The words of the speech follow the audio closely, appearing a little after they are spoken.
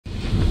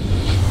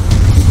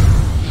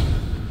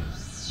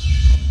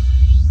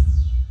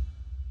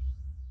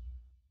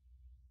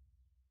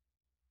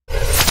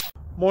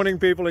Morning,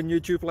 people in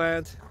YouTube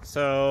land.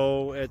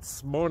 So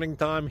it's morning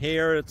time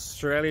here. It's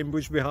Australian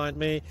bush behind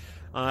me.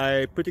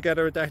 I put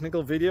together a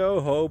technical video.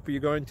 Hope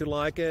you're going to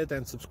like it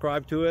and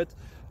subscribe to it.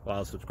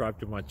 Well, subscribe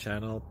to my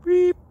channel.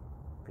 Beep.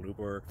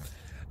 Blooper.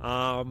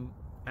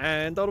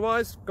 And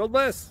otherwise, God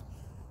bless.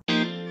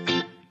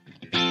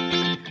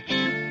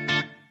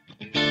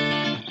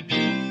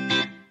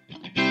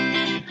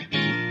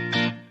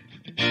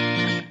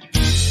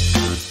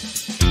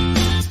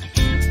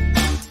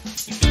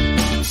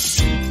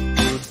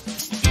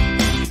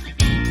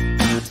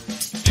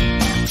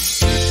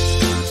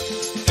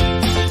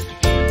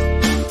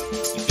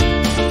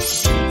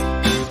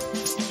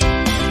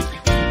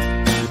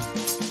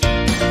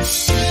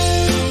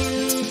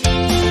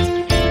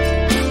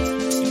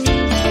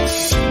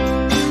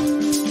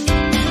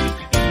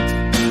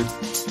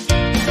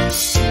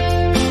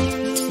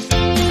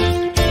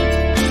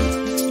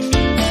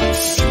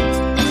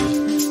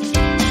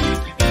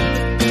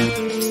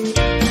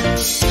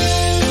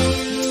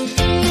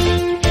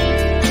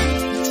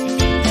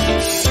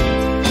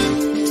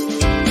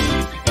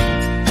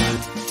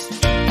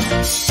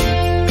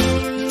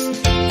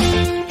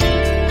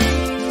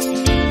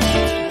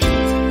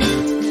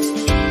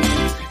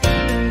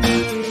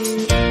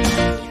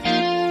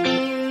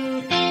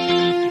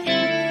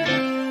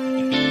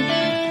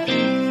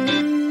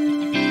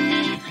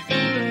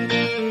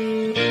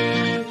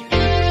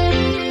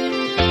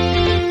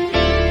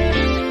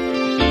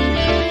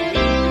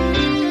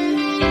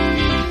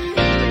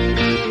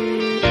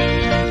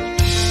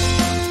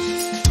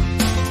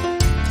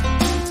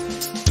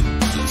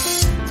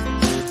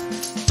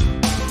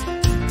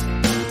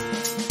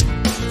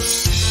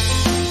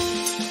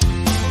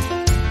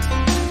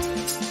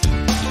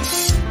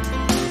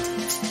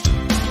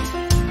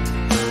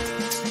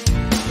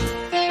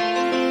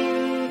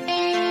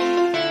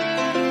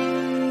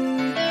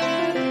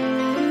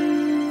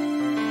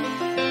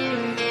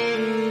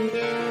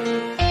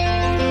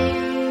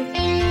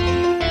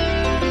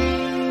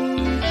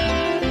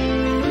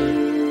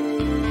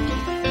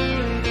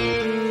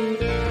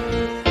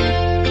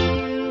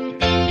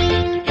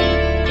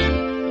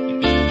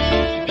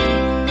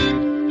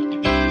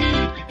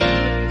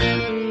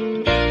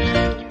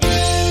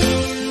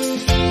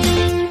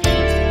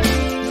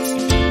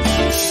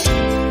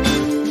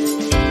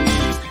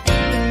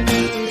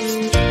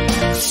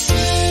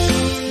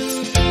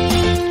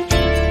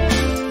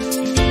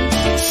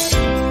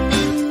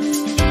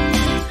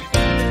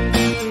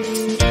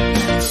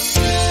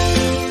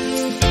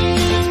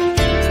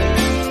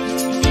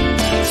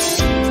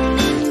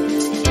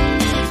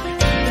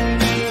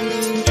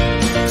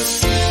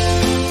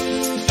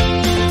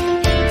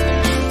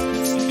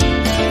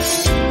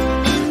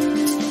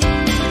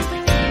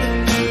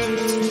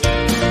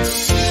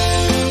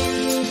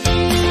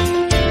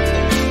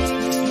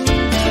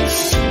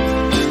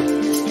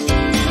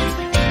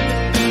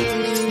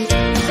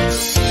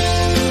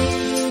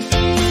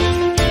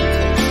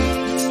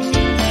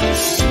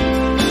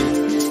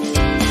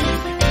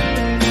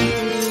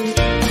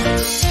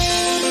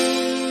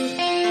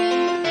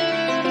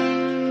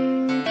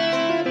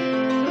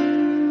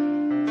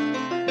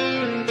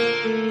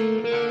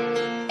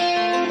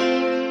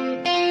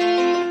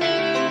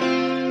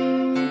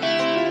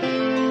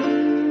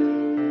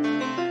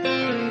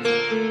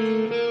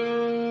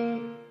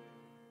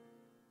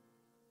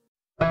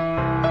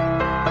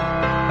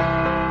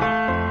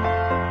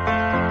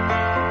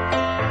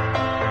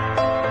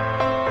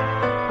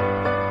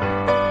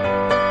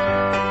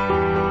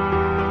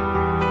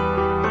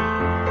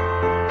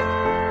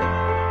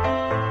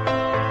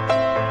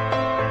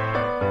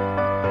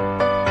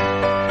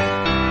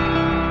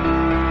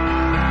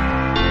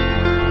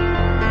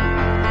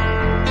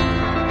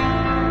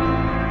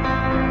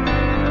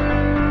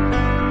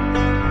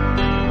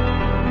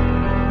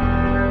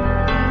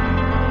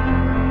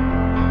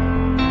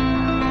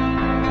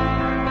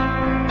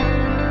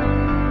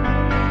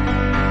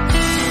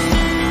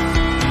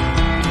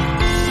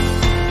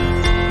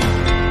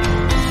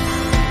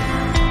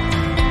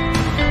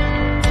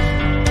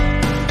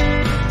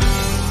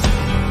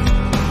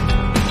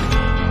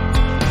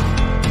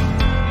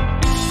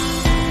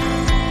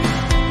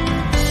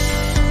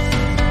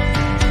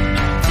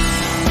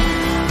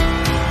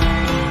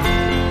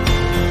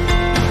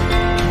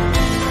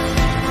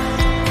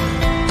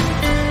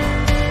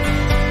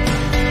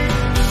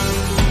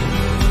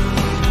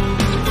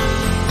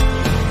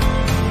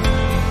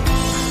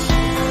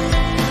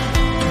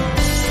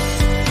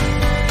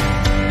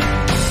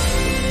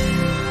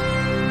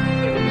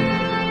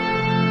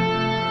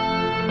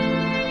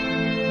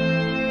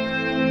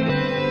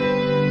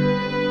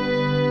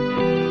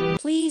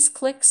 Please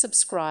click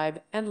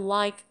subscribe and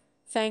like.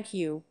 Thank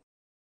you.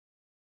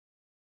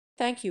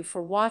 Thank you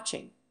for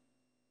watching.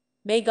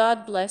 May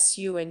God bless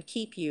you and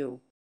keep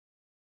you.